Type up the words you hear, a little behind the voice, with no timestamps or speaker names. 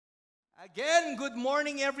Again, good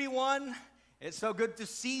morning everyone. It's so good to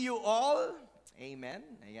see you all. Amen.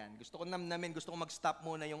 Ayan, gusto ko mag-stop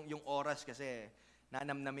muna yung oras kasi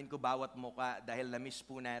nanamnamin ko bawat muka dahil na-miss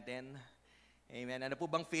po natin. Amen. Ano po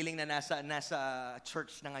bang feeling na nasa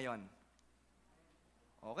church na ngayon?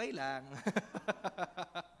 Okay lang.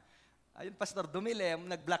 Ayun, Pastor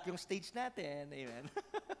Dumilem, nag-block yung stage natin. Amen.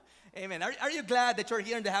 Amen. Are you glad that you're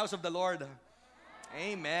here in the house of the Lord?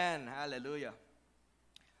 Amen. Hallelujah.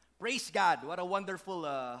 Praise God. What a wonderful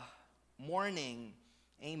morning.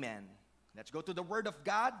 Amen. Let's go to the Word of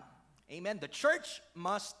God. Amen. The church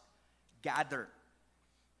must gather.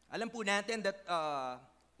 Alam po natin that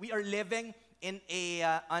we are living in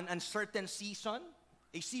an uncertain season,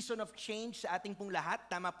 a season of change sa ating pong lahat.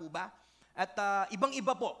 Tama po ba? At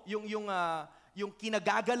ibang-iba po yung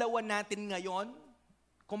kinagagalawan natin ngayon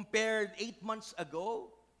compared 8 months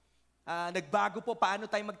ago. Nagbago po paano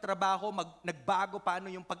tayo magtrabaho, nagbago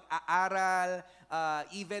paano yung pag-aaral,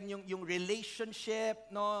 even yung relationship,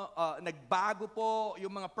 no? Nagbago po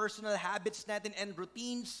yung mga personal habits natin and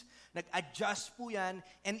routines, nag-adjust po yan,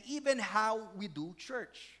 and even how we do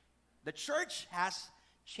church. The church has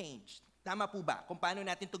changed. Tama po ba? Kung paano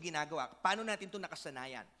natin ito ginagawa, paano natin ito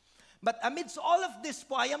nakasanayan. But amidst all of this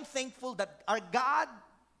po, I am thankful that our God,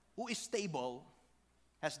 who is stable,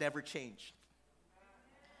 has never changed.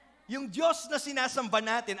 Yung Diyos na sinasamba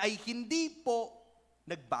natin ay hindi po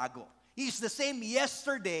nagbago. He is the same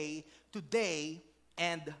yesterday, today,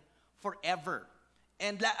 and forever.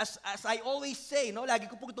 And as I always say, no, lagi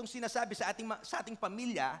ko po itong sinasabi sa ating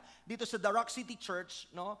pamilya dito sa The Rock City Church,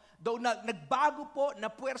 no, though nagbago po,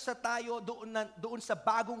 napuwersa tayo doon sa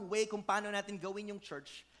bagong way kung paano natin gawin yung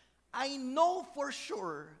church, I know for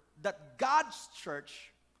sure that God's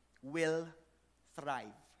church will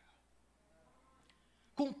thrive.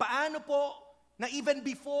 Kung paano po, na even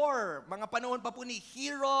before, mga panahon pa po ni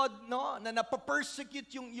Herod, no, na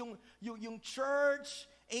napapersecute yung church,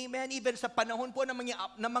 amen, even sa panahon po ng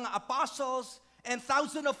mga apostles, and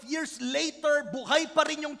thousands of years later, buhay pa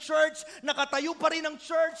rin yung church, nakatayo pa rin ang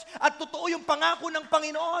church, at totoo yung pangako ng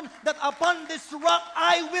Panginoon, that upon this rock,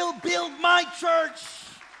 I will build my church,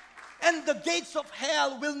 and the gates of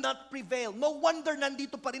hell will not prevail. No wonder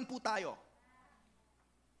nandito pa rin po tayo.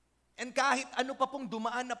 And kahit ano pa pong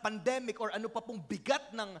dumaan na pandemic or ano pa pong bigat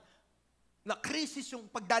na krisis yung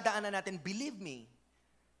pagdadaanan natin, believe me,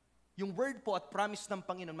 yung word po at promise ng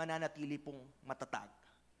Panginoon mananatili pong matatag.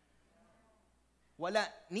 Wala,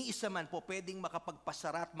 ni isa man po pwedeng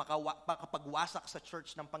makapagpasara at makapagwasak sa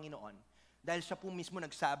church ng Panginoon dahil siya po mismo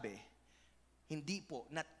nagsabi, hindi po,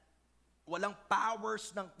 walang powers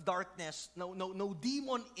ng darkness, no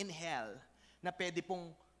demon in hell na pwede pong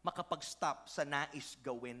makapag-stop sa nais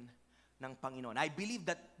gawin ng Panginoon. I believe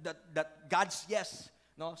that God's yes,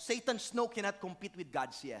 no, Satan's no cannot compete with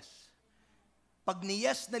God's yes. Pag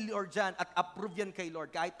ni-yes na Lord dyan at approve yan kay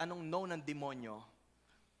Lord, kahit anong no ng demonyo,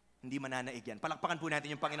 hindi mananaig yan. Palakpakan po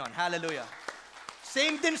natin yung Panginoon. Hallelujah.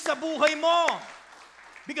 Same din sa buhay mo.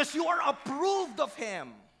 Because you are approved of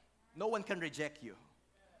Him. No one can reject you.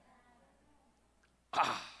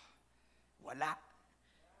 Wala.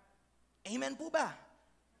 Amen po ba?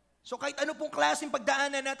 So kahit ano pong klaseng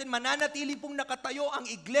pagdaanan natin, mananatili pong nakatayo ang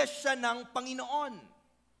iglesia ng Panginoon.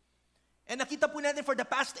 And nakita po natin for the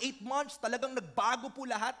past 8 months, talagang nagbago po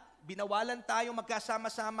lahat. Binawalan tayo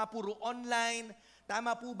magkasama-sama, puro online.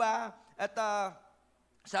 Tama po ba? At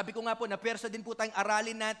sabi ko nga po, napersa din po tayong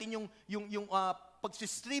aralin natin yung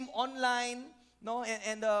pag-stream online. No,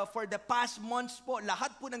 and for the past months po,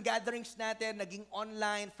 lahat po ng gatherings natin naging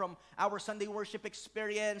online from our Sunday worship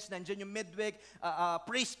experience, nandiyan yung midweek.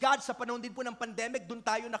 Praise God, sa panahon din po ng pandemic, doon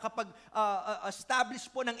tayo nakapag-establish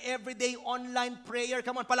po ng everyday online prayer.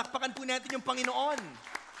 Come on, palakpakan po natin yung Panginoon.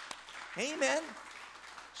 Amen.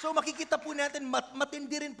 So makikita po natin,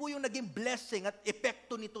 matindi rin po yung naging blessing at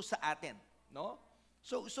epekto nito sa atin. No?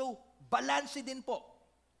 So balance din po.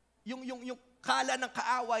 Yung kala ng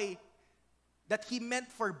kaaway, that He meant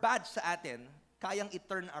for bad sa atin, kayang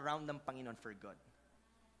i-turn around ng Panginoon for good.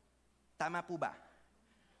 Tama po ba?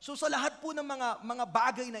 So sa lahat po ng mga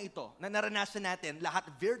bagay na ito, na naranasan natin, lahat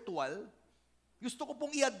virtual, gusto ko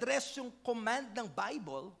pong i-address yung command ng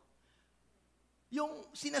Bible, yung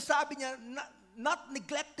sinasabi niya, not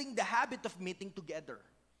neglecting the habit of meeting together.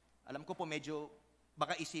 Alam ko po medyo,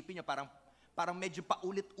 baka isipin niyo, parang medyo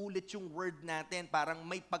paulit-ulit yung word natin, parang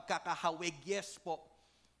may pagkakahawig, yes po.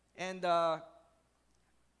 And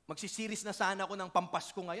magsisiris na sana ako ng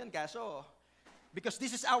Pampasko ngayon, kaso, because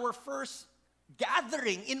this is our first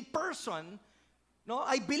gathering in person No,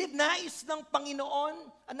 I believe nais ng Panginoon,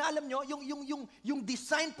 alam nyo, yung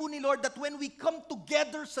design po ni Lord that when we come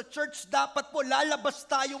together sa church, dapat po lalabas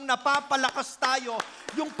tayong napapalakas tayo.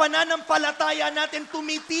 Yung pananampalataya natin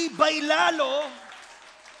tumitibay lalo.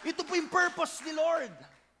 Ito po yung purpose ni Lord.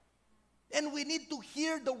 And we need to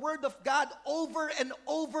hear the Word of God over and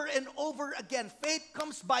over and over again. Faith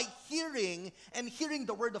comes by hearing and hearing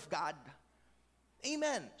the Word of God.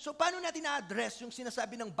 Amen. So paano natin na-address yung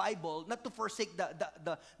sinasabi ng Bible not to forsake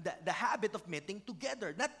the habit of meeting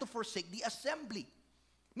together, not to forsake the assembly.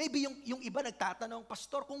 Maybe yung iba nagtatanong,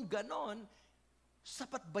 Pastor, kung ganon,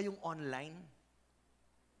 sapat ba yung online?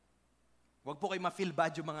 Huwag po kayo ma-feel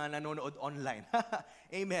bad yung mga nanonood online.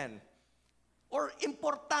 Amen. Or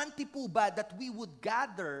importante po ba that we would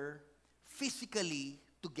gather physically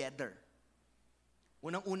together?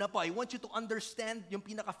 Unang-una po, I want you to understand yung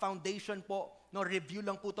pinaka-foundation po, no, review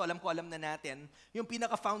lang po to, alam na natin. Yung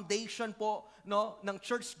pinaka-foundation po, no, ng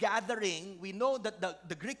church gathering, we know that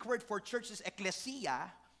the Greek word for church is ecclesia,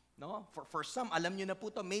 no? For some, alam nyo na po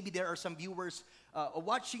to, maybe there are some viewers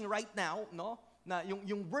watching right now, no? Na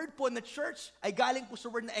yung word po na church ay galing po sa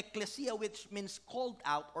word na ecclesia, which means called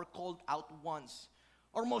out or called out once.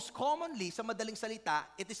 Or most commonly, sa madaling salita,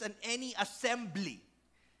 it is any assembly.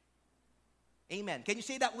 Amen. Can you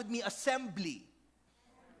say that with me? Assembly.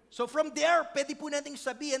 So from there, pwede po nating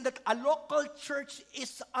sabihin that a local church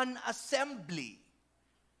is an assembly.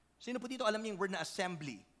 Sino po dito alam niyo yung word na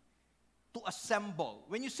assembly? To assemble.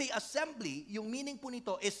 When you say assembly, yung meaning po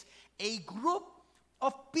nito is a group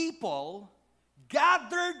of people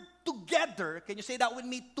gathered together. Can you say that with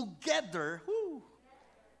me? Together. Woo.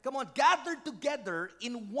 Come on, gathered together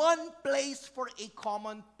in one place for a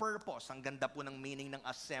common purpose. Ang ganda po ng meaning ng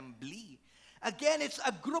assembly. Again, it's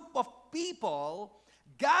a group of people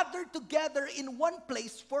gathered together in one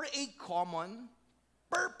place for a common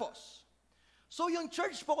purpose. So yung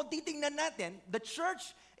church po, kung titingnan natin, the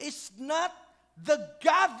church is not the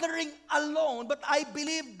gathering alone, but I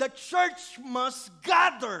believe the church must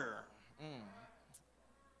gather.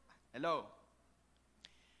 Hello?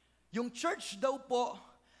 Yung church daw po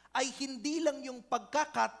ay hindi lang yung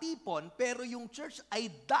pagkakatipon, pero yung church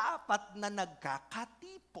ay dapat na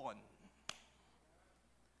nagkakatipon.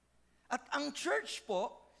 At ang church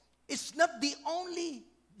po is not the only,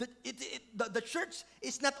 the church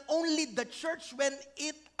is not only the church when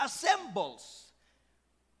it assembles.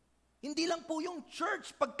 Hindi lang po yung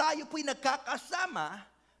church pag tayo po'y nagkakasama,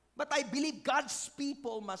 but I believe God's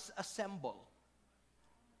people must assemble.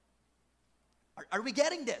 Are we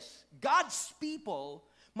getting this? God's people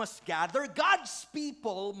must gather, God's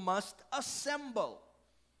people must assemble.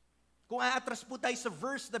 Kung aatras po tayo sa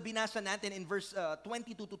verse na binasa natin in verse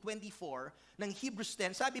 22 to 24 ng Hebrews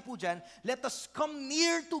 10, sabi po dyan, let us come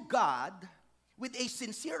near to God with a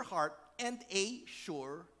sincere heart and a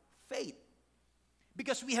sure faith.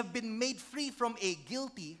 Because we have been made free from a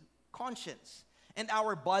guilty conscience, and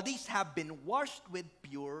our bodies have been washed with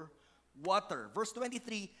pure water. Verse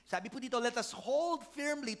 23, sabi po dito, let us hold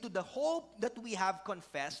firmly to the hope that we have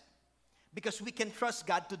confessed, because we can trust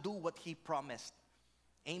God to do what He promised.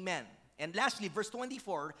 Amen. And lastly, verse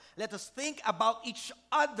 24, let us think about each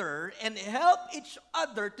other and help each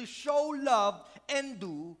other to show love and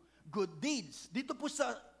do good deeds. Dito po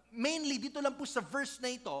dito lang po sa verse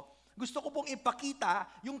na ito, gusto ko pong ipakita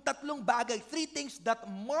yung tatlong bagay, three things that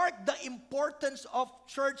mark the importance of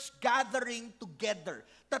church gathering together.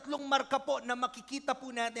 Tatlong marka po na makikita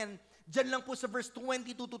po natin, dyan lang po sa verse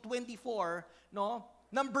 22 to 24, no?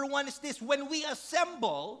 Number one is this, when we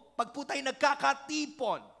assemble, pag po tayo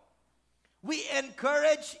nagkakatipon, we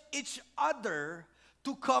encourage each other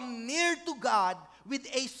to come near to God with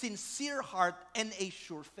a sincere heart and a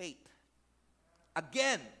sure faith.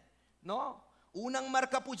 Again, no? Unang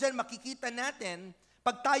marka po dyan, makikita natin,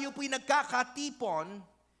 pag tayo po'y nagkakatipon,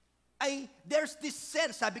 ay there's this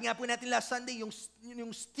sense, sabi nga po natin last Sunday, yung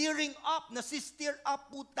stirring up, nasi-stir up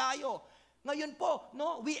po tayo. Ngayon po,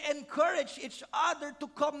 no, we encourage each other to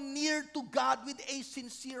come near to God with a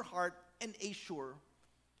sincere heart and a sure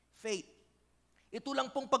faith. Ito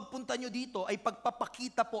lang pong pagpunta nyo dito ay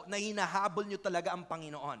pagpapakita po na hinahabol nyo talaga ang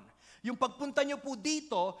Panginoon. Yung pagpunta nyo po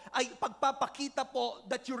dito ay pagpapakita po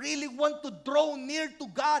that you really want to draw near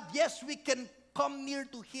to God. Yes, we can come near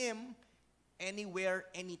to Him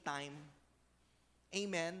anywhere, anytime.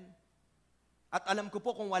 Amen. At alam ko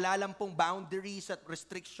po kung wala lang pong boundaries at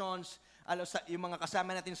restrictions, yung mga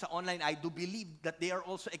kasama natin sa online, I do believe that they are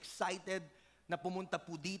also excited na pumunta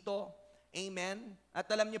po dito. Amen. At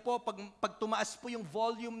alam niyo po, pag tumaas po yung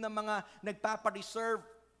volume ng mga nagpapa-reserve,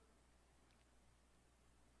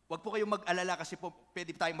 wag po kayong mag-alala kasi po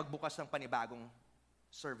pwede tayong magbukas ng panibagong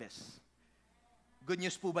service. Good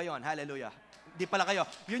news po ba yon? Hallelujah. Hindi pala kayo.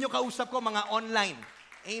 Yun yung kausap ko, mga online.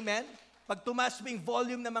 Amen? Pag tumaas mo yung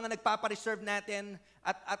volume ng mga nagpapareserve natin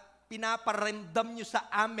at pinaparandam nyo sa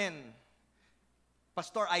amin,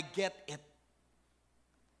 Pastor, I get it.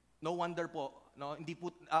 No wonder po, no? Hindi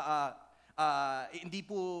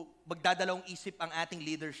po magdadalawang isip ang ating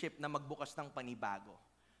leadership na magbukas ng panibago.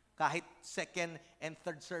 Kahit second and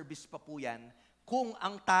third service pa po yan, kung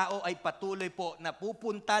ang tao ay patuloy po na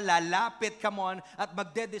pupunta, lalapit, come on, at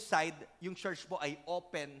magde-decide, yung church po ay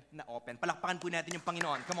open na open. Palakpakan po natin yung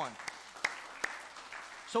Panginoon. Come on.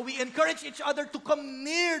 So we encourage each other to come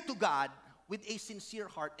near to God with a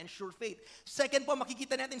sincere heart and sure faith. Second po,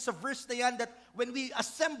 makikita natin sa verse na yan that when we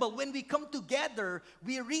assemble, when we come together,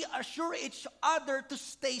 we reassure each other to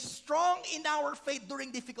stay strong in our faith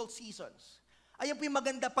during difficult seasons. Ayan po yung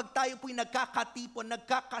maganda pag tayo po yung nagkakatipon,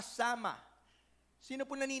 nagkakasama. Sino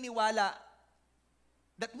po naniniwala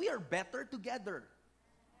that we are better together?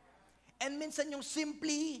 And minsan yung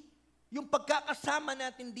simply, yung pagkakasama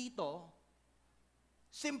natin dito,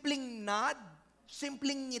 simpleng nod,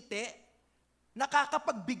 simpleng ngiti,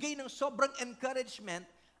 nakakapagbigay ng sobrang encouragement,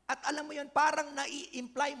 at alam mo yun, parang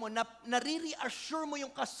nai-imply mo, nare-reassure mo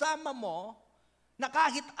yung kasama mo, na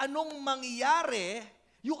kahit anong mangyari,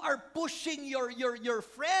 you are pushing your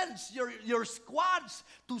friends, your squads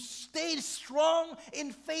to stay strong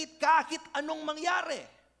in faith kahit anong mangyari.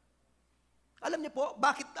 Alam niyo po,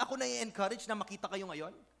 bakit ako na-encourage na makita kayo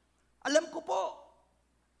ngayon? Alam ko po,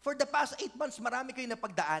 for the past 8 months, marami kayo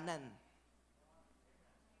napagdaanan.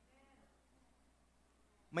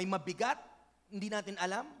 May mabigat, hindi natin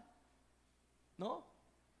alam. No?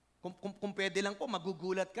 Kung pwede lang po,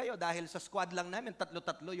 magugulat kayo dahil sa squad lang namin, 3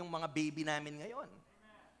 yung mga baby namin ngayon.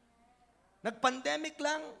 Nag-pandemic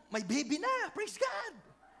lang, may baby na. Praise God!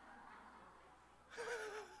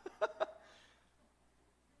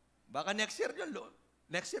 Baka next year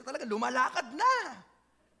talaga, lumalakad na.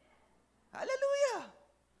 Hallelujah!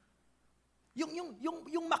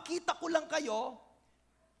 Yung makita ko lang kayo,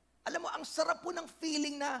 alam mo, ang sarap po ng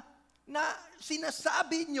feeling na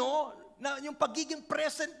sinasabi nyo, na yung pagiging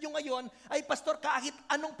present nyo ngayon, ay Pastor, kahit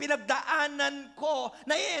anong pinagdaanan ko,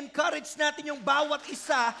 na-encourage natin yung bawat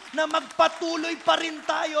isa na magpatuloy pa rin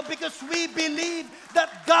tayo because we believe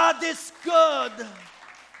that God is good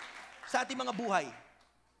sa ating mga buhay.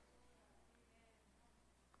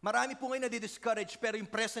 Marami po ngayon na-discourage, pero yung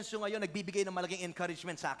presence nyo ngayon, nagbibigay ng malaking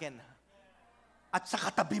encouragement sa akin. At sa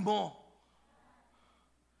katabi mo.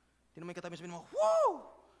 Tinan mo yung katabi, sabihin mo,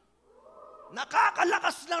 wow!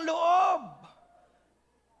 Nakakalakas ng loob.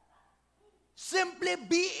 Simply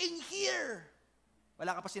being here.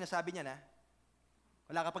 Wala ka pa sinasabi niya na.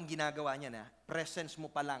 Wala ka pang ginagawa niya na. Presence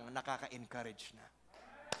mo pa lang, nakaka-encourage na.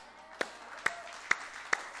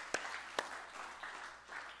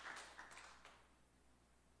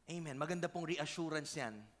 Amen. Maganda pong reassurance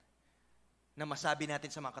yan na masabi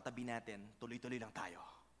natin sa mga katabi natin, tuloy-tuloy lang tayo.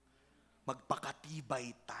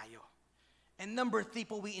 Magpakatibay tayo. And number 3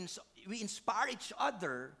 po, we inspire each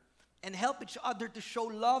other and help each other to show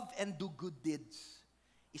love and do good deeds.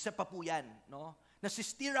 Isa pa po yan, no?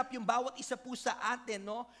 Nasi-stir up yung bawat isa po sa atin,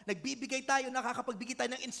 no? Nagbibigay tayo, nakakapagbigay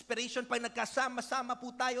tayo ng inspiration pag nagkasama-sama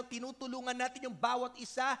po tayo, tinutulungan natin yung bawat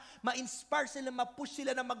isa, ma-inspire sila, ma-push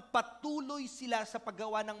sila na magpatuloy sila sa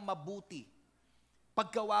paggawa ng mabuti.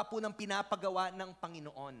 Paggawa po ng pinapagawa ng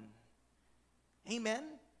Panginoon.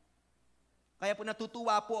 Amen? Kaya po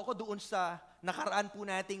natutuwa po ako doon sa nakaraan po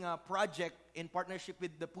nating project in partnership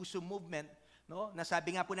with the Puso Movement. No?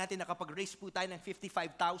 Nasabi nga po natin, nakapag-raise po tayo ng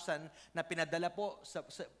 55,000 na pinadala po,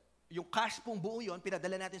 yung cash pong buo yun,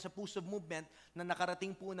 pinadala natin sa Puso Movement na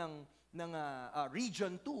nakarating po ng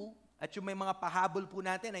Region 2 at yung may mga pahabol po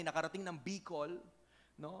natin ay nakarating ng Bicol.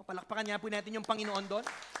 No? Palakpakan niya po natin yung Panginoon doon.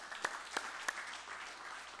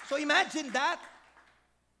 So imagine that.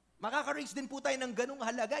 Makaka-raise din po tayo ng ganung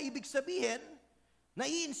halaga. Ibig sabihin,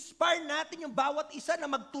 nai-inspire natin yung bawat isa na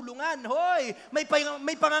magtulungan. Hoy,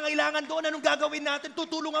 may pangangailangan doon. Anong gagawin natin?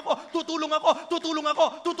 Tutulong ako.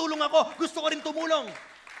 Gusto ko rin tumulong.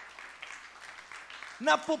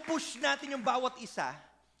 Napupush natin yung bawat isa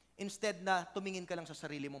instead na tumingin ka lang sa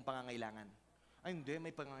sarili mong pangangailangan. Ay hindi,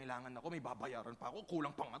 may pangangailangan ako. May babayaran pa ako.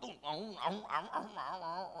 Kulang pa nga ito.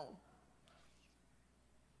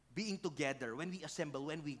 Being together, when we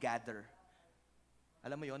assemble, when we gather,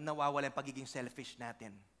 alam mo yon, nawawala yung pagiging selfish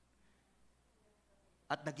natin.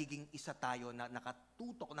 At nagiging isa tayo na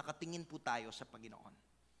nakatutok, nakatingin po tayo sa Panginoon.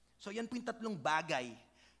 So yan po yung 3 bagay,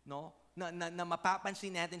 no, na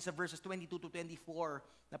mapapansin natin sa verses 22 to 24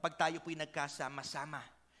 na pag tayo po yung nagkasama-sama.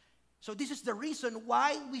 So this is the reason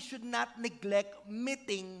why we should not neglect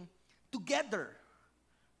meeting together.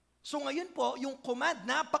 So ngayon po, yung command,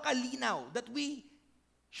 napakalinaw that we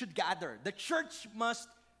should gather. The church must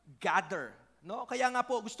gather. No? Kaya nga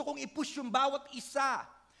po, gusto kong i-push yung bawat isa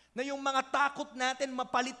na yung mga takot natin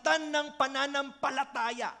mapalitan ng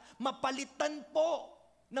pananampalataya, mapalitan po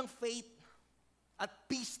ng faith at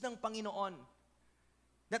peace ng Panginoon.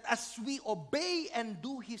 That as we obey and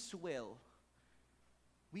do His will,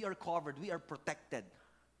 we are covered, we are protected.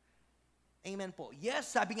 Amen po.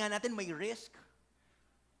 Yes, sabi nga natin may risk.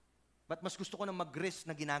 But mas gusto ko na mag-risk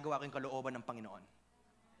na ginagawa ko yung kalooban ng Panginoon.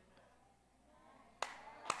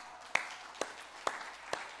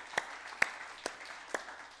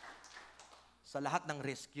 Sa lahat ng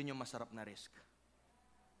risk, yun yung masarap na risk.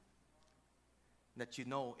 That you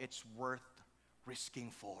know it's worth risking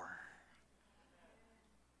for.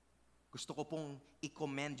 Gusto ko pong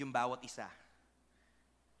i-commend yung bawat isa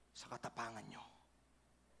sa katapangan nyo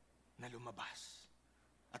na lumabas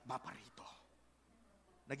at maparito.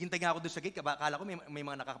 Naghintay nga ako doon sa gate, akala ko may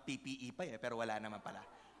mga naka-PPE pa pero wala naman pala.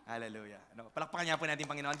 Hallelujah. Palakpakan niya po natin,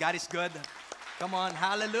 Panginoon. God is good. Come on,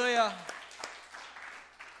 hallelujah.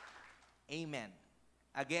 Amen.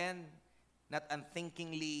 Again, not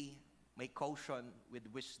unthinkingly, may caution with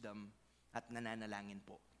wisdom at nananalangin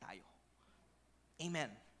po tayo.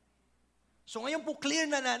 Amen. So ngayon po clear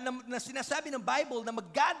na sinasabi ng Bible na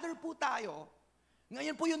mag-gather po tayo.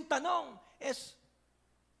 Ngayon po yung tanong is,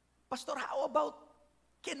 Pastor, how about,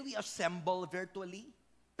 can we assemble virtually?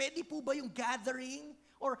 Pwede po ba yung gathering?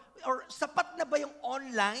 Or sapat na ba yung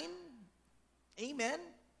online? Amen?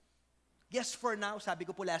 Yes, for now, sabi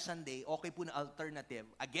ko po last Sunday, okay po na alternative.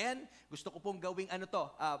 Again, gusto ko pong gawing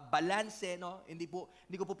balanse, no? Hindi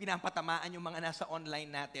ko po pinapatamaan yung mga nasa online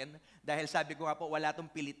natin dahil sabi ko nga po, wala tong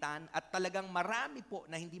pilitan at talagang marami po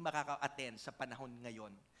na hindi makaka-attend sa panahon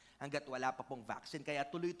ngayon hanggat wala pa pong vaccine. Kaya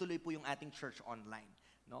tuloy-tuloy po yung ating church online,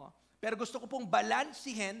 no? Pero gusto ko pong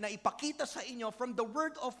balansihin na ipakita sa inyo from the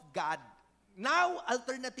Word of God. Now,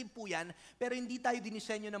 alternative po yan, pero hindi tayo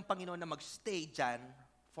dinisenyo ng Panginoon na magstay dyan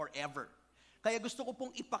forever. Kaya gusto ko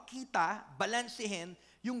pong ipakita, balansehin,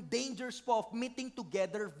 yung dangers po of meeting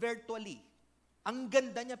together virtually. Ang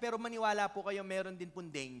ganda niya, pero maniwala po kayo, meron din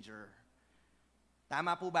pong danger.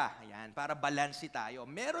 Tama po ba? Ayan, para balanse tayo.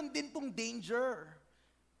 Meron din pong danger.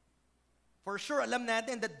 For sure, alam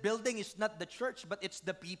natin that building is not the church, but it's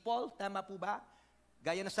the people. Tama po ba?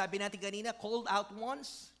 Gaya na sabi natin kanina, called out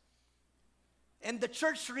once. And the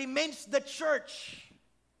church remains the church.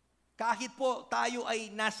 Kahit po tayo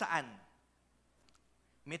ay nasaan.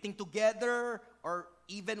 Meeting together or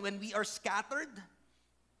even when we are scattered.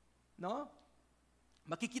 No?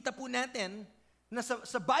 Makikita po natin na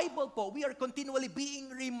sa Bible po, we are continually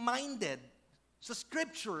being reminded sa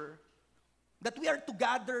Scripture that we are to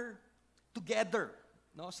gather together.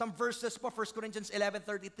 No? Some verses po, 1 Corinthians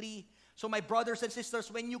 11:33. So my brothers and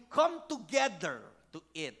sisters, when you come together to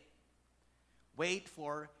eat, wait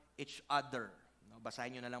for each other. No?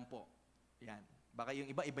 Basahin nyo na lang po. Yan. Baka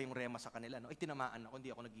yung iba yung rema sa kanila. No? Ay, tinamaan ako,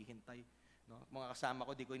 hindi ako naghihintay. No? Mga kasama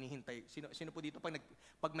ko, di ko hinihintay. Sino po dito,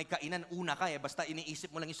 pag may kainan, una ka basta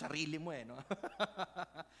iniisip mo lang yung sarili mo no?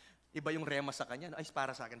 Iba yung rema sa kanya. No? Ay,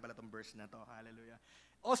 para sa akin pala itong verse na to. Hallelujah.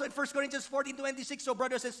 Also in 1 Corinthians 14:26, so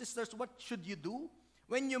brothers and sisters, what should you do?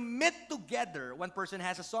 When you meet together, one person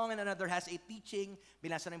has a song and another has a teaching.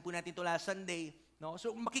 Binasa rin po natin ito last Sunday. No?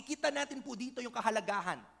 So makikita natin po dito yung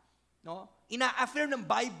kahalagahan. No? Ina-affirm ng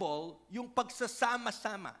Bible yung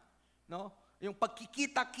pagsasama-sama, no? Yung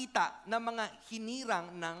pagkikita-kita ng mga hinirang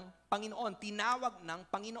ng Panginoon, tinawag ng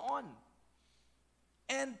Panginoon.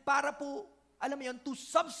 And para po, alam mo yun, to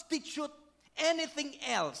substitute anything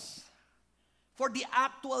else for the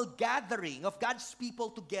actual gathering of God's people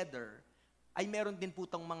together, ay meron din po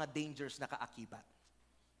tong mga dangers na kaakibat.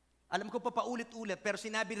 Alam ko pa paulit-ulit, pero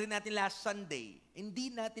sinabi rin natin last Sunday, hindi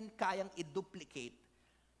natin kayang i-duplicate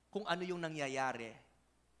kung ano yung nangyayari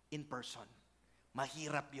in person.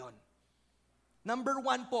 Mahirap yon. Number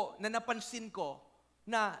one po, na napansin ko,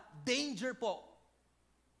 na danger po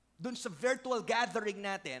dun sa virtual gathering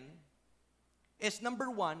natin, is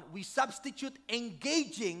number one, we substitute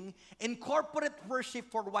engaging in corporate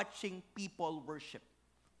worship for watching people worship.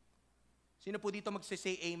 Sino po dito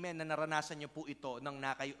magsisay amen na naranasan niyo po ito nang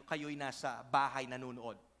kayo'y nasa bahay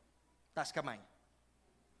nanonood? Taas kamay.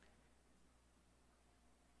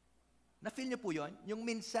 Na-feel niyo po yon? Yung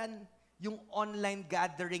minsan, yung online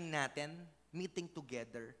gathering natin, meeting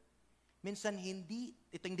together, minsan hindi,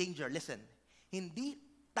 ito yung danger, listen, hindi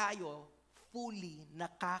tayo fully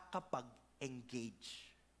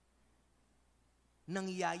nakakapag-engage.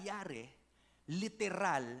 Nangyayari,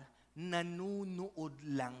 literal, nanunood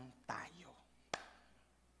lang tayo.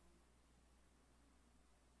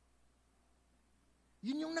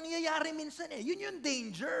 Yun yung nangyayari. nangyayari minsan eh. Yun yung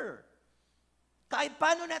danger. Kahit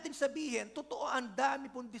paano natin sabihin, totoo, ang dami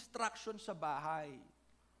pong distraction sa bahay.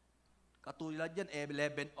 Katulad yan,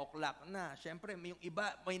 11 o'clock na. Siyempre, yung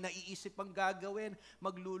iba, may naiisip pang gagawin,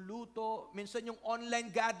 magluluto. Minsan yung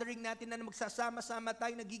online gathering natin na magsasama-sama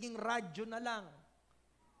tayo, nagiging radyo na lang.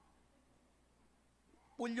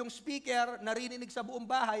 Full yung speaker, narinig sa buong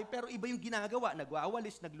bahay, pero iba yung ginagawa.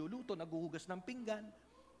 Nagwawalis, nagluluto, naghuhugas ng pinggan.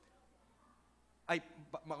 Ay,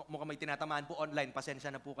 mukhang may tinatamaan po online,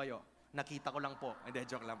 pasensya na po kayo. Nakita ko lang po. Hindi,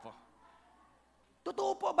 joke lang po.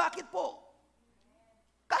 Totoo po, bakit po?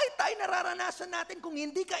 Kahit tayo nararanasan natin kung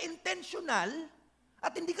hindi ka intentional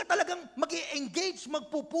at hindi ka talagang mag-engage,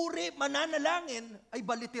 magpupuri, mananalangin, ay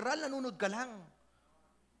literal, nanunod ka lang.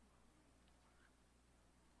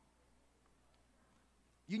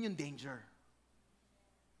 Yun yung danger.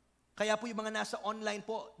 Kaya po yung mga nasa online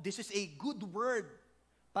po, this is a good word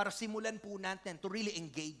para simulan po natin to really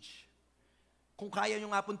engage. Kung kaya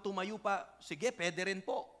nyo nga pong tumayo pa, sige, pwede rin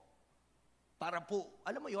po. Para po,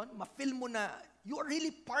 alam mo yon, ma-feel mo na you are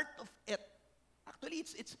really part of it. Actually,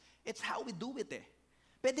 it's how we do it eh.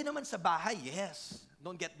 Pwede naman sa bahay, yes.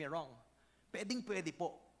 Don't get me wrong. Pwede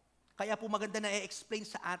po. Kaya po maganda na i-explain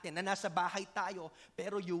sa atin na nasa bahay tayo,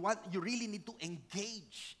 pero you really need to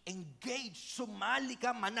engage. Engage. Sumali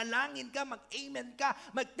ka, manalangin ka, mag-amen ka,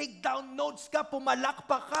 mag-take down notes ka,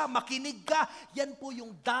 pumalakpak ka, makinig ka. Yan po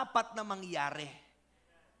yung dapat na mangyari.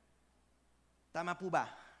 Tama po ba?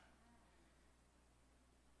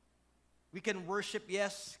 We can worship,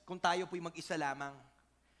 yes, kung tayo po'y mag-isa lamang.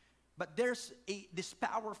 But there's this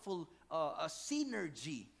powerful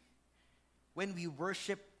synergy when we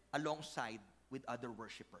worship alongside with other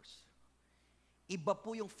worshipers. Iba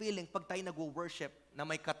po yung feeling pag tayo nagwo-worship na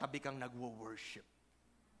may katabi kang nagwo-worship.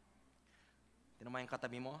 Tingnan mo yung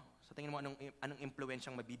katabi mo. Sa tingin mo, anong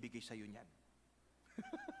impluensyang mabibigay sa'yo niyan?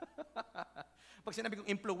 Pag sinabi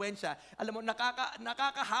kong impluensya, alam mo,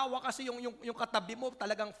 nakakahawa kasi yung katabi mo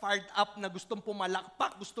talagang fired up na gustong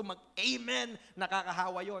pumalakpak, gusto mag-amen,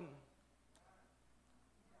 nakakahawa yon.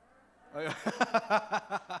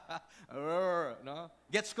 No?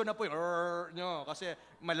 Gets ko na po yung no? Kasi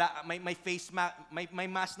may face may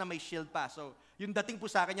mask na may shield pa. So, yung dating po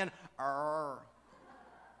sa akin yan, oh,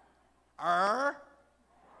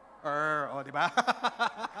 di ba?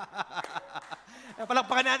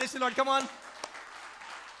 Palakpakan natin si Lord, come on.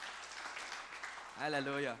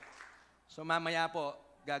 Hallelujah. So mamaya po,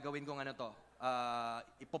 gagawin kong ano to,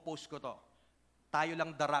 ipopost ko to. Tayo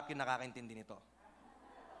lang darak yung nakakaintindi nito.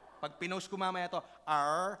 Pag pinost ko mamaya to,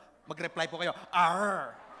 mag-reply po kayo,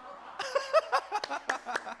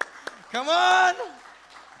 Come on!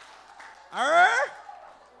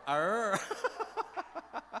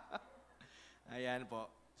 Ayan po.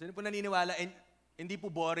 Sino po naniniwala? Hindi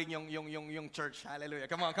po boring yung church. Hallelujah.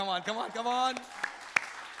 Come on.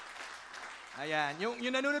 Ayan.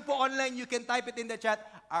 Yung nanonood po online, you can type it in the chat.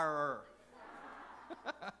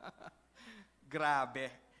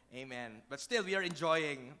 Grabe. Amen. But still, we are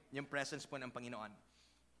enjoying yung presence po ng Panginoon.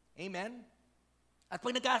 Amen? At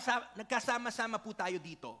pag nagkasama-sama po tayo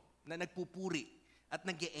dito, na nagpupuri at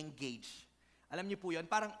nag-engage, alam niyo po yun,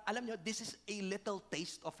 parang, alam niyo, this is a little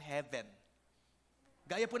taste of heaven.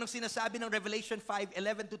 Gaya po ng sinasabi ng Revelation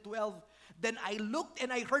 5:11-12, Then I looked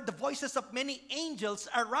and I heard the voices of many angels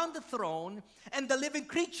around the throne and the living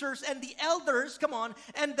creatures and the elders, come on,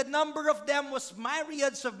 and the number of them was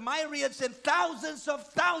myriads of myriads and thousands of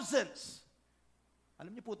thousands.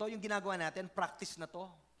 Alam niyo po to, yung ginagawa natin, practice na to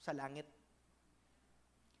sa langit.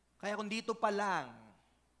 Kaya kung dito pa lang,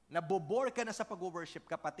 nabobore ka na sa pag-worship,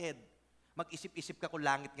 kapatid, mag-isip-isip ka kung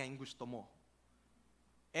langit nga yung gusto mo.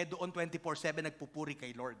 Doon 24/7 nagpupuri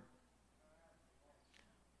kay Lord.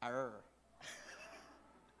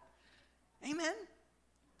 Amen?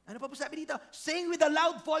 Ano pa po sabi dito? Saying with a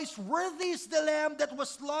loud voice, Worthy is the Lamb that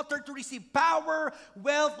was slaughtered to receive power,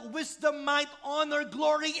 wealth, wisdom, might, honor,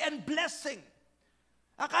 glory, and blessing.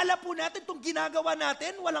 Akala po natin itong ginagawa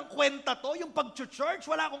natin, walang kwenta to, yung pag-church,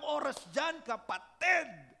 wala akong oras dyan, kapatid.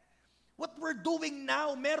 What we're doing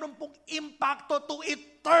now, meron pong impacto to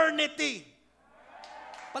eternity.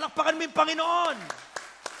 Palakpakan mo yung Panginoon.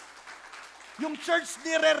 Yung church,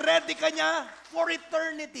 nire-ready ka niya for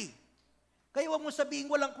eternity. Kaya huwag mo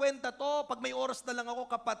sabihin, walang kwenta to, pag may oras na lang ako,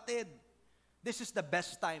 kapatid. This is the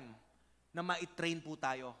best time na ma-train po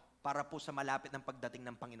tayo para po sa malapit ng pagdating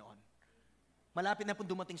ng Panginoon. Malapit na po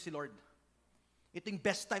dumating si Lord. Ito yung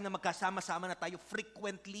best time na magkasama-sama na tayo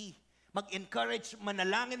frequently. Mag-encourage,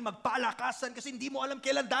 manalangin, magpalakasan kasi hindi mo alam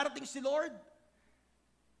kailan darating si Lord.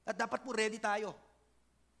 At dapat po ready tayo.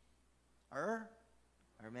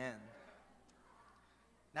 Amen.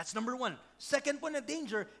 That's number one. Second po na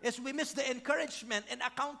danger is we miss the encouragement and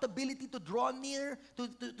accountability to draw near, to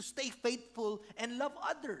stay faithful and love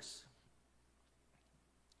others.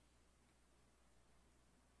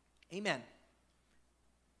 Amen.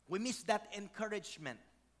 We miss that encouragement.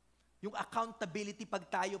 Yung accountability pag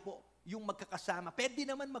tayo po, yung magkakasama. Pwede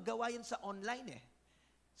naman magawa yan sa online eh.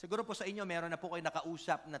 Siguro po sa inyo, meron na po kayo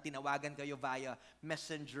nakausap na tinawagan kayo via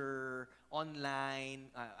messenger, online,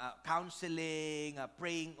 counseling,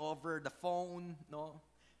 praying over the phone, no?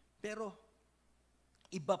 Pero,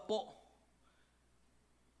 iba po.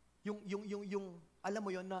 Yung alam mo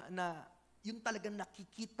yon na yung talagang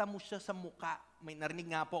nakikita mo siya sa muka. May narinig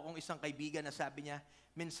nga po akong isang kaibigan na sabi niya,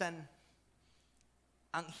 minsan,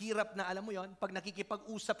 ang hirap na, alam mo yon, pag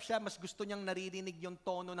nakikipag-usap siya, mas gusto niyang naririnig yung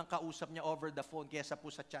tono ng kausap niya over the phone kaysa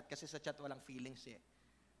po sa chat. Kasi sa chat walang feelings eh.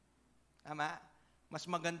 Tama? Mas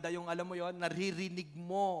maganda yung, alam mo yon, naririnig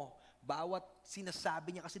mo bawat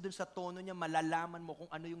sinasabi niya. Kasi dun sa tono niya, malalaman mo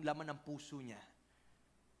kung ano yung laman ng puso niya.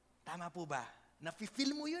 Tama po ba?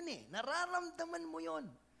 Nafi-feel mo yun eh. Nararamdaman mo yun.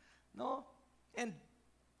 No? And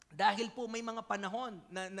dahil po may mga panahon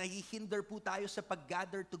na nahihinder po tayo sa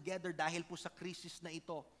pag-gather together dahil po sa krisis na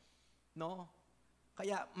ito. No?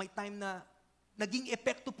 Kaya may time na naging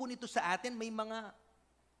epekto po nito sa atin, may mga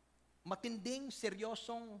matinding,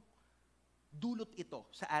 seryosong dulot ito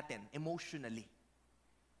sa atin emotionally.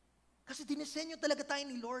 Kasi dinisenyo talaga tayo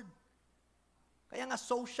ni Lord. Kaya nga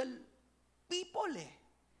social people eh.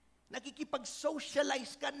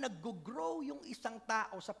 Nakikipag-socialize ka, nag-grow yung isang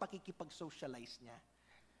tao sa pakikipag-socialize niya.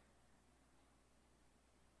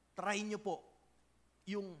 Try nyo po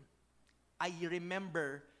yung I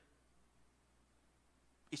remember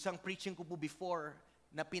isang preaching ko po before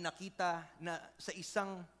na pinakita na sa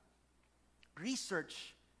isang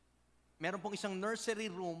research, meron pong isang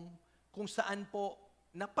nursery room kung saan po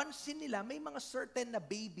napansin nila may mga certain na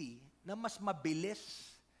baby na mas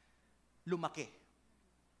mabilis lumaki.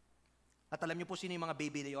 At alam niyo po sino yung mga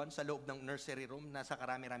baby na yun sa loob ng nursery room, nasa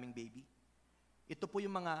karami-raming baby? Ito po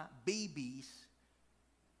yung mga babies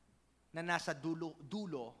na nasa dulo,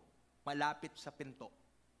 malapit sa pinto.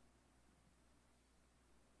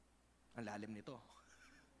 Ang lalim nito.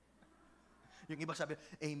 Yung iba sabi,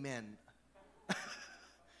 Amen.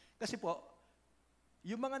 Kasi po,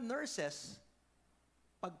 yung mga nurses,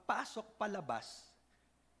 pagpasok palabas,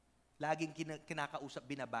 laging kinakausap,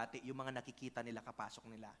 binabati, yung mga nakikita nila, kapasok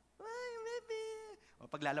nila. Ay, baby.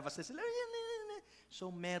 O paglalabas na sila,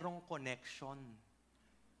 so merong connection.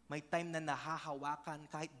 May time na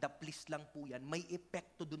nahahawakan, kahit daplis lang po yan, may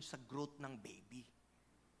epekto dun sa growth ng baby.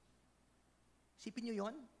 Isipin nyo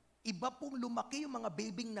yon? Iba pong lumaki yung mga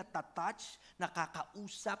babying natatouch,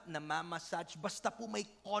 nakakausap, namamassage, basta po may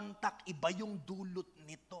contact, iba yung dulot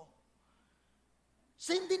nito.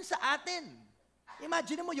 Same din sa atin.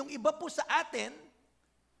 Imagine mo, yung iba po sa atin,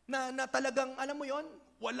 na talagang, alam mo yon,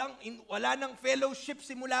 wala nang fellowship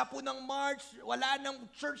simula po ng March, wala nang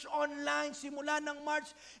church online simula ng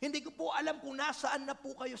March. Hindi ko po alam kung nasaan na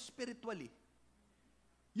po kayo spiritually.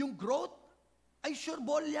 Yung growth ay sure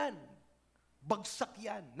ball yan. Bagsak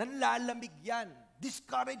yan. Nanlalamig yan.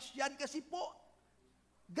 Discouraged yan kasi po,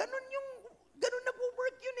 ganun na po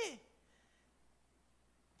work yun eh.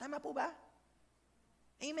 Tama po ba?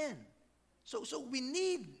 Amen. So we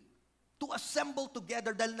need to assemble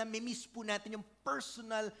together dahil namimiss po natin yung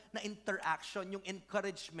personal na interaction, yung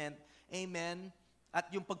encouragement, amen, at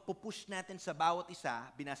yung pagpupush natin sa bawat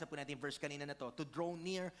isa, binasa po natin yung verse kanina na to draw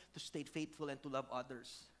near, to stay faithful, and to love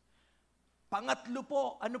others. Pangatlo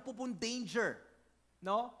po, ano po pong danger,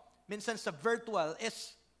 no? Minsan sa virtual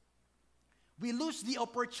is, we lose the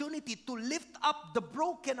opportunity to lift up the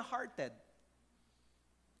brokenhearted,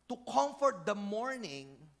 to comfort the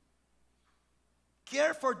mourning,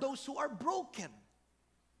 care for those who are broken.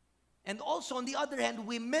 And also, on the other hand,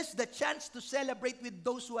 we miss the chance to celebrate with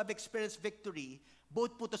those who have experienced victory,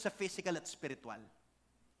 both po to sa physical at spiritual.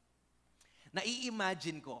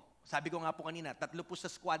 Nai-imagine ko, sabi ko nga po kanina, 3 po sa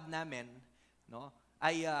squad namin, no,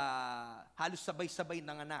 ay halos sabay-sabay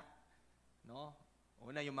nanganak. No?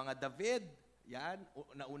 Una yung mga David, yan,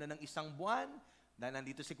 nauna ng 1 buwan, dahil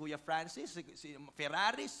nandito si Kuya Francis, si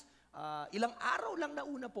Ferraris, ilang araw lang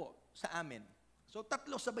nauna po sa amin. So 3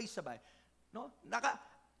 sabay-sabay. No?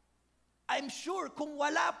 I'm sure kung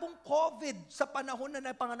wala pong COVID sa panahon na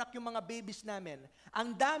napanganak yung mga babies namin,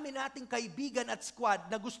 ang dami nating kaibigan at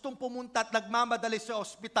squad na gustong pumunta at nagmamadali sa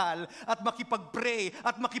ospital at makipag-pray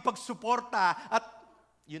at makipag-suporta at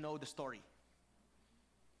you know the story.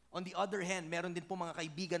 On the other hand, meron din po mga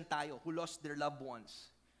kaibigan tayo who lost their loved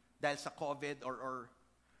ones dahil sa COVID or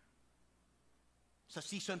sa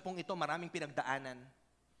season pong ito, maraming pinagdaanan.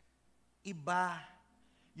 Iba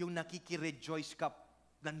yung nakikirejoice ka,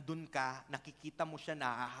 nandun ka, nakikita mo siya,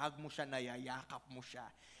 nahahag mo siya, nayayakap mo siya.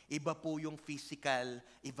 Iba po yung physical,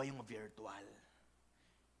 iba yung virtual.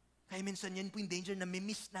 Kaya minsan yan po yung danger na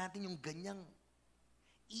miss natin yung ganyang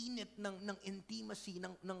init ng intimacy,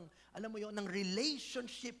 alam mo yun, ng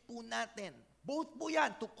relationship po natin. Both po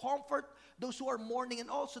yan, to comfort those who are mourning and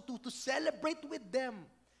also to celebrate with them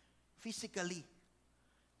physically.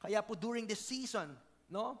 Kaya po during this season,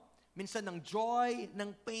 no, minsan ng joy,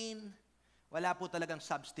 ng pain, wala po talagang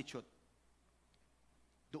substitute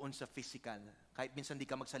doon sa physical. Kahit minsan di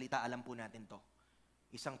ka magsalita, alam po natin to.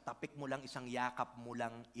 Isang tapik mo lang, isang yakap mo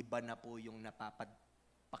lang, iba na po yung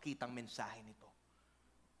napapakitang mensahe nito.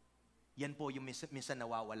 Yan po yung minsan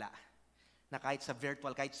nawawala. Na kahit sa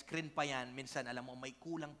virtual, kahit screen pa yan, minsan alam mo, may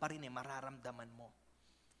kulang pa rin mararamdaman mo.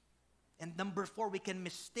 And number 4, we can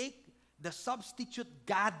mistake the substitute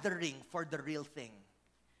gathering for the real thing.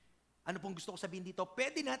 Ano pong gusto ko sabihin dito?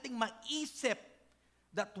 Pwede nating maisip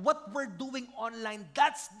that what we're doing online,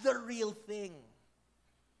 that's the real thing.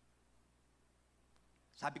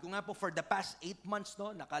 Sabi ko nga po, for the past 8 months,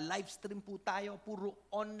 no, naka-live stream po tayo, puro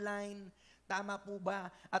online. Tama po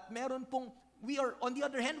ba? At meron pong, on the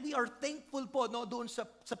other hand, we are thankful po, no, doon sa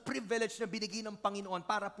privilege na binigay ng Panginoon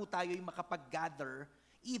para po tayo yung makapag-gather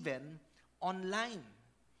even online.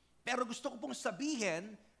 Pero gusto ko pong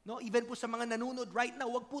sabihin, no, even po sa mga nanonood right now,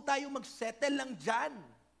 wag po tayo mag-settle lang dyan.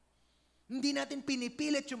 Hindi natin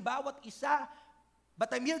pinipilit yung bawat isa.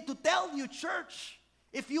 But I'm here to tell you, church,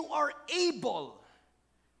 if you are able,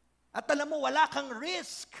 at alam mo, wala kang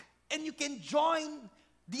risk, and you can join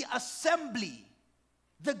the assembly,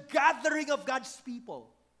 the gathering of God's people,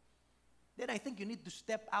 then I think you need to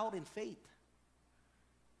step out in faith.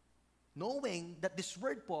 Knowing that this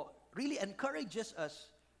word po really encourages us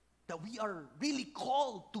that we are really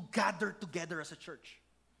called to gather together as a church.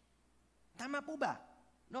 Tama po ba?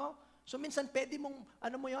 No? So minsan pwede mong,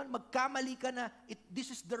 magkamali ka na,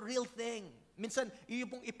 this is the real thing. Minsan, yung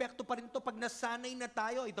pong epekto pa rin ito pag nasanay na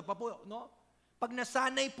tayo, ito pa po, no? Pag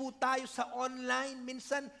nasanay po tayo sa online,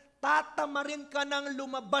 minsan tatamarin ka ng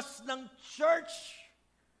lumabas ng church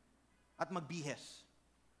at magbihes,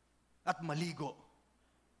 at maligo,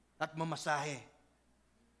 at mamasahe.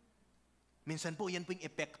 Minsan po, yan po yung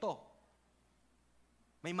epekto.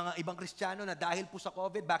 May mga ibang Kristiyano na dahil po sa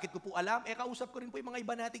COVID, bakit ko po alam? Kausap ko rin po yung mga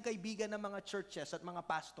iba nating kaibigan ng mga churches at mga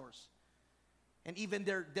pastors. And even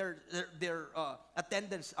their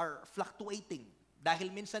attendance are fluctuating. Dahil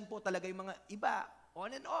minsan po talaga yung mga iba, on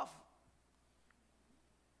and off.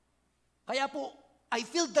 Kaya po, I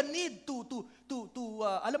feel the need to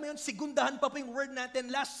alam mo yun, segundahan pa po yung word natin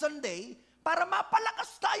last Sunday para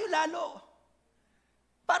mapalakas tayo lalo.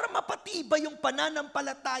 Para mapatibay yung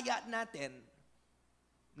pananampalataya natin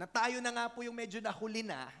na tayo na nga po yung medyo nahuli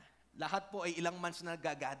na, lahat po ay ilang months na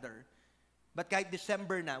nag-gather. But kahit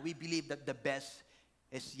December na, we believe that the best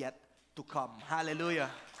is yet to come.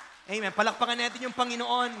 Hallelujah. Amen. Palakpakan natin yung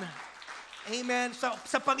Panginoon. Amen.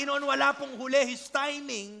 Sa Panginoon, wala pong huli. His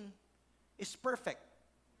timing is perfect.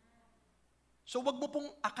 So wag mo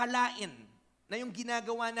pong akalain na yung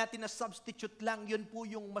ginagawa natin na substitute lang, yun po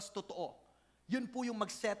yung mas totoo. Yun po yung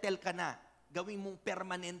mag-settle ka na. Gawin mong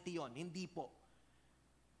permanente yun. Hindi po.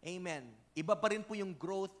 Amen. Iba pa rin po yung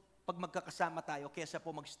growth pag magkakasama tayo kesa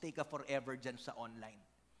po magstay ka forever dyan sa online.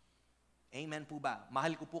 Amen po ba?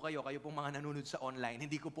 Mahal ko po kayo pong mga nanonood sa online.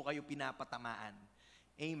 Hindi ko po kayo pinapatamaan.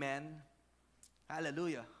 Amen.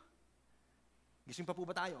 Hallelujah. Gising pa po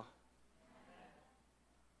ba tayo?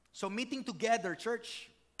 So meeting together, church,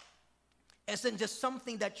 isn't just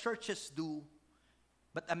something that churches do,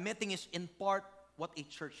 but a meeting is in part what a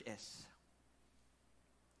church is.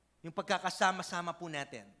 Yung pagkakasama-sama po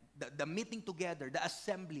natin, the meeting together, the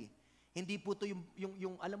assembly, hindi po ito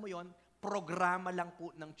yung alam mo yon, programa lang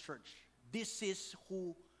po ng church. This is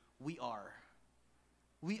who we are.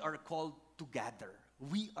 We are called to gather.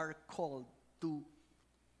 We are called to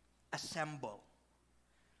assemble.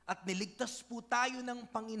 At niligtas po tayo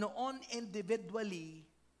ng Panginoon individually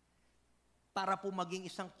para po maging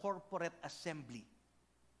isang corporate assembly.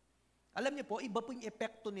 Alam niyo po, iba po yung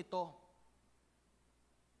epekto nito.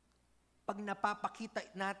 Pag napapakita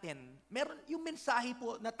natin, meron yung mensahe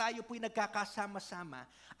po na tayo po'y nagkakasama-sama,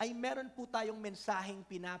 ay meron po tayong mensaheng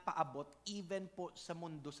pinapaabot even po sa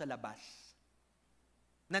mundo sa labas.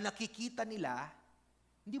 Na nakikita nila,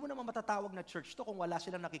 hindi mo naman matatawag na church to kung wala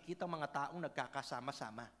silang nakikita mga taong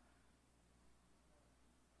nagkakasama-sama.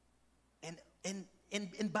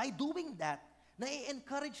 And by doing that,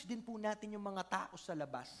 nai-encourage din po natin yung mga tao sa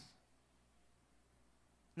labas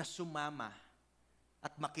na sumama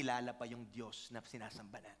at makilala pa yung Diyos na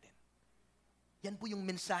sinasamba natin. Yan po yung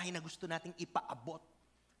mensahe na gusto nating ipaabot.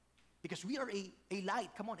 Because we are a light,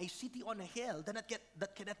 come on, a city on a hill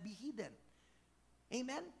that cannot be hidden.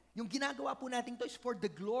 Amen? Yung ginagawa po natin to is for the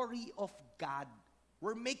glory of God.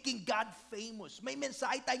 We're making God famous. May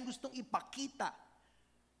mensahe tayong gustong ipakita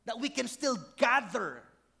that we can still gather.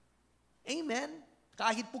 Amen?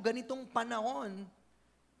 Kahit po ganitong panahon,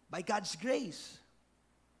 by God's grace.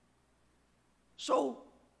 So,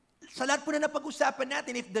 sa lahat po na napag-usapan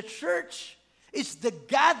natin, if the church is the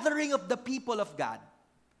gathering of the people of God,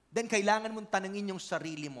 then kailangan mong tanungin yung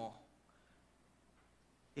sarili mo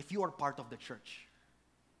if you are part of the church.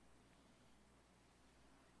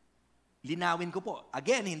 Linawin ko po.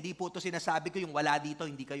 Again, hindi po ito sinasabi ko yung wala dito,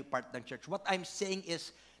 hindi kayo part ng church. What I'm saying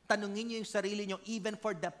is, tanungin nyo yung sarili nyo even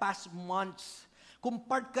for the past months. Kung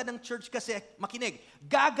part ka ng church kasi, makinig,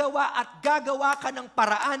 gagawa ka ng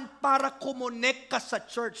paraan para kumonek ka sa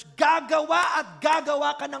church. Gagawa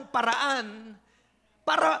ka ng paraan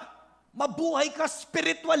para mabuhay ka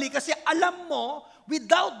spiritually kasi alam mo,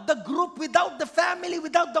 without the group, without the family,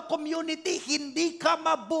 without the community, hindi ka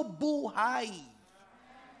mabubuhay.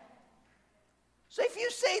 So if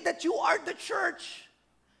you say that you are the church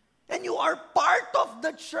and you are part of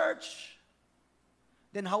the church,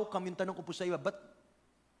 then how come, yung tanong ko po sa iyo,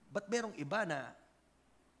 ba't merong iba na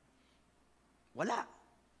wala?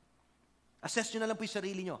 Assess nyo na lang po yung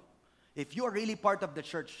sarili nyo. If you are really part of the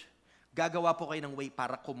church, gagawa po kayo ng way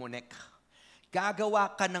para kumunek.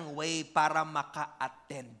 Gagawa ka ng way para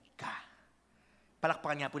maka-attend ka.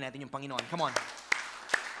 Palakpakan nga po natin yung Panginoon. Come on.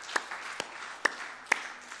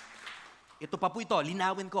 Ito pa po ito,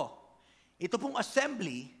 linawin ko. Ito pong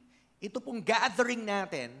assembly, ito pong gathering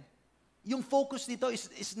natin, yung focus nito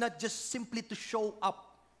is not just simply to show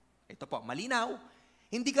up. Ito po, malinaw.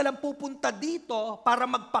 Hindi ka lang pupunta dito para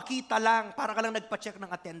magpakita lang, para ka lang nagpa-check ng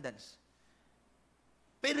attendance.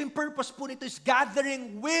 Pero yung purpose po nito is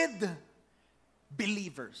gathering with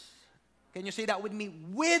believers. Can you say that with me?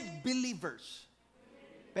 With believers.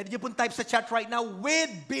 Pwede niyo pong type sa chat right now, with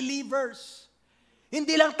believers.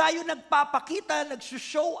 Hindi lang tayo nagpapakita,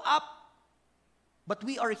 nagsushow up, but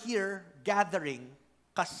we are here gathering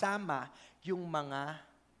kasama yung mga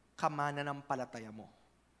kamananampalataya mo.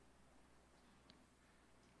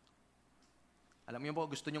 Alam niyo po,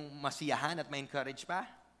 gusto niyong masiyahan at ma-encourage pa?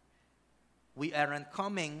 We aren't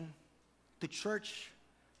coming to church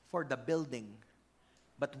for the building,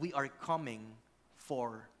 but we are coming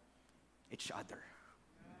for each other.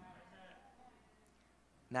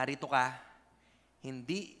 Narito ka,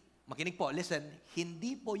 hindi, makinig po, listen,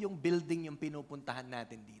 hindi po yung building yung pinupuntahan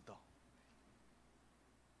natin dito.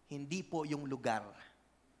 Hindi po yung lugar.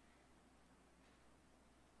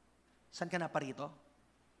 Saan ka na parito?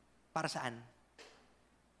 Para saan?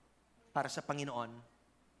 Para sa Panginoon.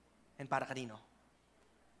 And para kanino?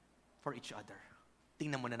 For each other.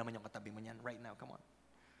 Tingnan mo na naman yung katabi mo niyan right now. Come on.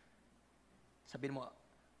 Sabihin mo,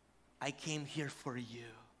 I came here for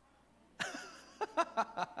you.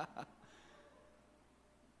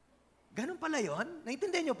 Ganun pala yun?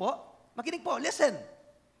 Naintindihan niyo po? Makinig po, listen.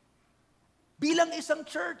 Bilang isang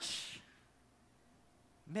church,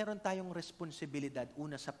 meron tayong responsibilidad,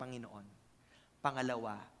 una sa Panginoon,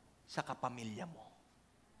 pangalawa, sa kapamilya mo.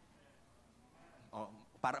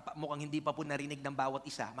 Mukhang hindi pa po narinig ng bawat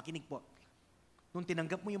isa. Makinig po. Nung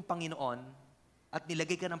tinanggap mo yung Panginoon at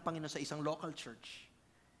nilagay ka ng Panginoon sa isang local church,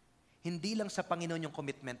 hindi lang sa Panginoon yung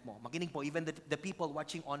commitment mo. Makinig po, even the people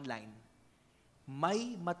watching online,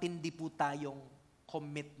 may matindi po tayong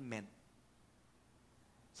commitment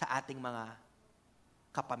sa ating mga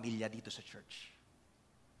kapamilya dito sa church.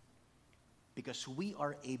 Because we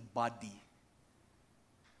are a body.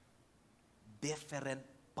 Different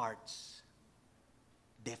parts.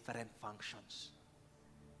 Different functions.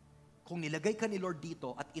 Kung nilagay ka ni Lord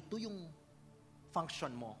dito at ito yung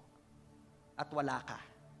function mo at wala ka,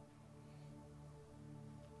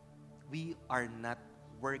 we are not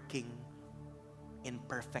working in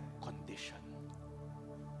perfect condition.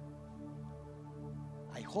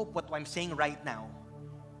 I hope what I'm saying right now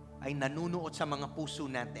ay nanunuot sa mga puso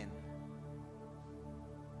natin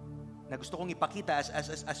na gusto kong ipakita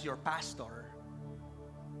as your pastor.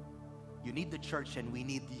 You need the church and we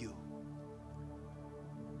need you.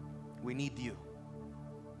 We need you.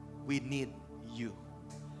 We need you.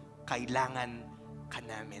 Kailangan ka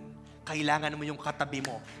namin. Kailangan mo yung katabi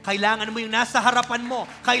mo. Kailangan mo yung nasa harapan mo.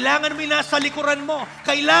 Kailangan mo yung nasa likuran mo.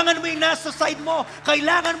 Kailangan mo yung nasa side mo.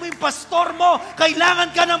 Kailangan mo yung pastor mo.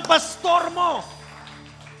 Kailangan ka ng pastor mo.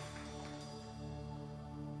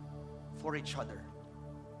 For each other.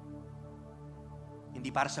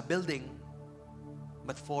 Hindi para sa building,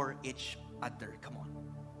 but for each other. Come on.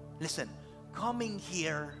 Listen, coming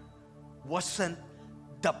here wasn't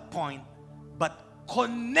the point, but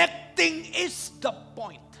Connecting is the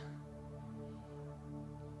point.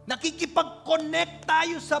 Nakikipag-connect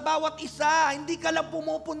tayo sa bawat isa. Hindi ka lang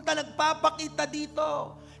pumupunta, nagpapakita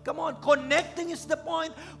dito. Come on, connecting is the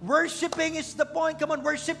point. Worshiping is the point. Come on,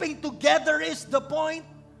 worshiping together is the point.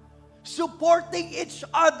 Supporting each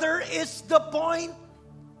other is the point.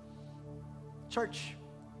 Church,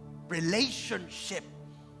 relationship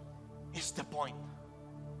is the point.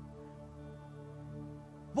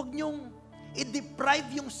 Huwag niyong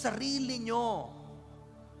i-deprive yung sarili niyo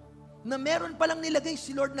na meron palang nilagay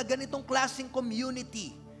si Lord na ganitong klaseng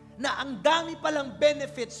community, na ang dami palang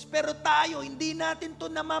benefits, pero tayo, hindi natin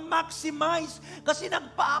to na ma-maximize kasi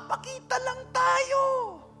nagpapakita lang tayo.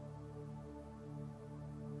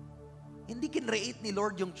 Hindi kinreate ni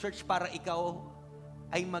Lord yung church para ikaw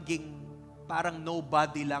ay maging parang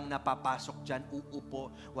nobody lang na papasok dyan,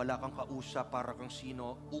 uupo, wala kang kausap, para kang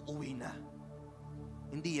sino, uuwi na.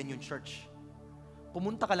 Hindi yan yung church.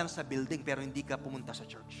 Pumunta ka lang sa building pero hindi ka pumunta sa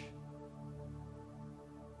church.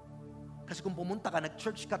 Kasi kung pumunta ka,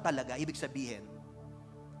 nag-church ka talaga, ibig sabihin,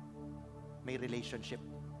 may relationship,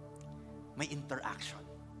 may interaction.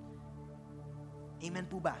 Amen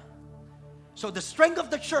po ba? So the strength of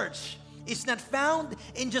the church is not found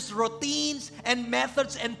in just routines and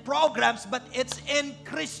methods and programs, but it's in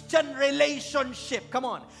Christian relationship. Come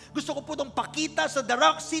on. Gusto ko po itong pakita sa The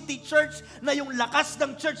Rock City Church na yung lakas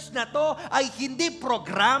ng church na to ay hindi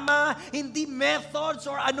programa, hindi methods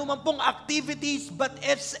or anuman pong activities, but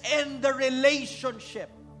it's in the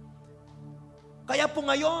relationship. Kaya po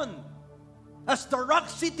ngayon, as The Rock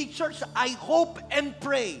City Church, I hope and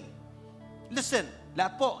pray. Listen,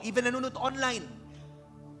 lahat po, even nanonood online,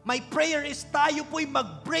 my prayer is tayo po'y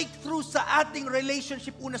mag-breakthrough sa ating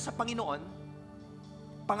relationship, una sa Panginoon.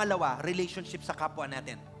 Pangalawa, relationship sa kapwa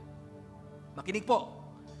natin. Makinig po.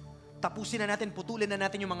 Tapusin na natin, putulin na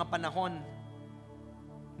natin yung mga panahon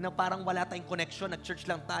na parang wala tayong connection, nag-church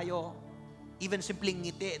lang tayo. Even simpleng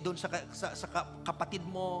ngiti doon sa kapatid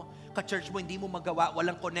mo, ka-church mo, hindi mo magawa,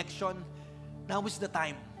 walang connection. Now is the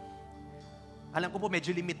time. Alam ko po,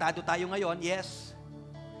 medyo limitado tayo ngayon, yes.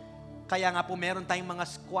 Kaya nga po meron tayong mga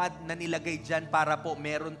squad na nilagay dyan para po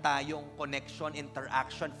meron tayong connection,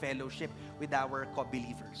 interaction, fellowship with our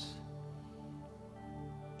co-believers.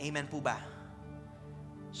 Amen po ba?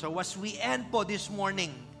 So as we end po this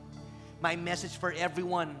morning, my message for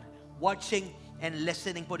everyone watching and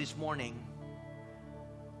listening po this morning,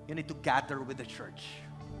 you need to gather with the church.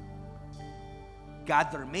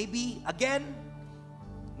 Gather. Maybe, again,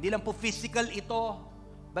 hindi lang po physical ito,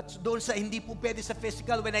 but doon sa hindi po pwede sa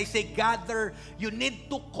physical, when I say gather, you need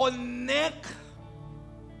to connect.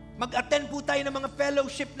 Mag-attend po tayo ng mga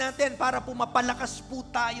fellowship natin para po mapalakas po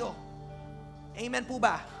tayo. Amen po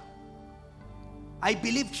ba? I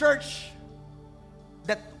believe, church,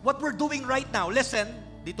 that what we're doing right now, listen,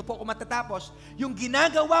 dito po ako matatapos, yung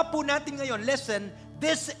ginagawa po natin ngayon, listen,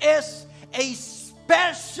 this is a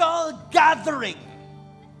special gathering.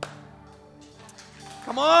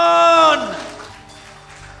 Come on!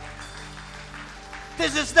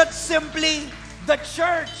 This is not simply the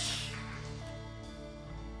church.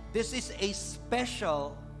 This is a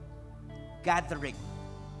special gathering.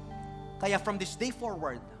 Kaya from this day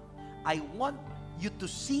forward, I want you to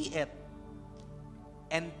see it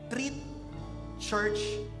and treat church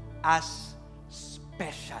as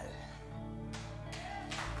special.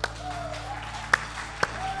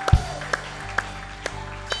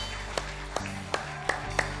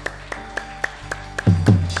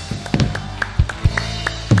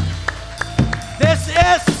 This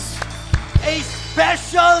is a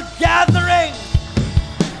special gathering.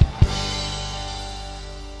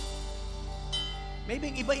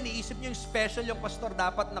 Maybe yung iba iniisip niyo yung special, yung pastor,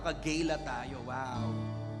 dapat naka-gala tayo. Wow.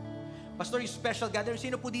 Pastor, yung special gathering,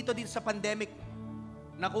 sino po dito sa pandemic,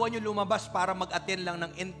 nakuha niyo lumabas para mag-attend lang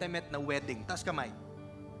ng intimate na wedding? Taas kamay.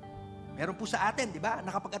 Meron po sa atin, di ba?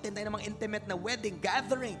 Nakapag-attend tayo ng mga intimate na wedding,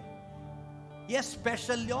 gathering. Yes,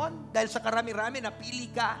 special yon dahil sa karami-rami, napili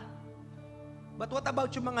ka. But what about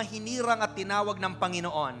yung mga hinirang at tinawag ng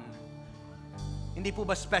Panginoon? Hindi po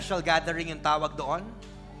ba special gathering yung tawag doon?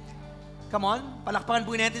 Come on, palakpakan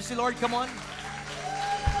po natin si Lord, come on.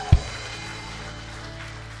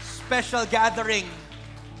 Special gathering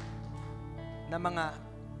na mga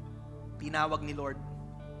tinawag ni Lord.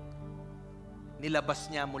 Nilabas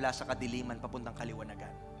niya mula sa kadiliman papuntang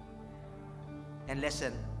kaliwanagan. And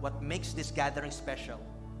listen, what makes this gathering special?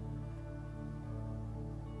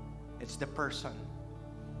 It's the person.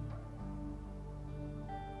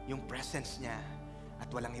 Yung presence niya at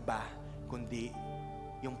walang iba kundi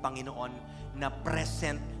yung Panginoon na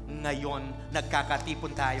present ngayon,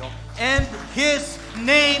 nagkakatipon tayo. And His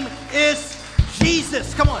name is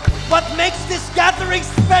Jesus. Come on. What makes this gathering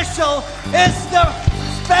special is the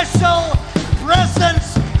special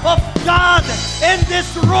presence of God in this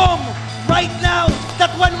room right now.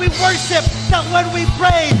 That when we worship, that when we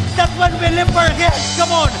pray, that when we lift our hands,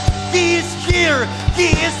 come on, He is here.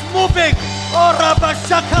 He is moving. Oh,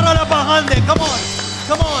 Rabashakarabahande. Come on.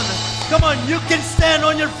 Come on. Come on. You can stand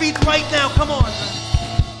on your feet right now. Come on.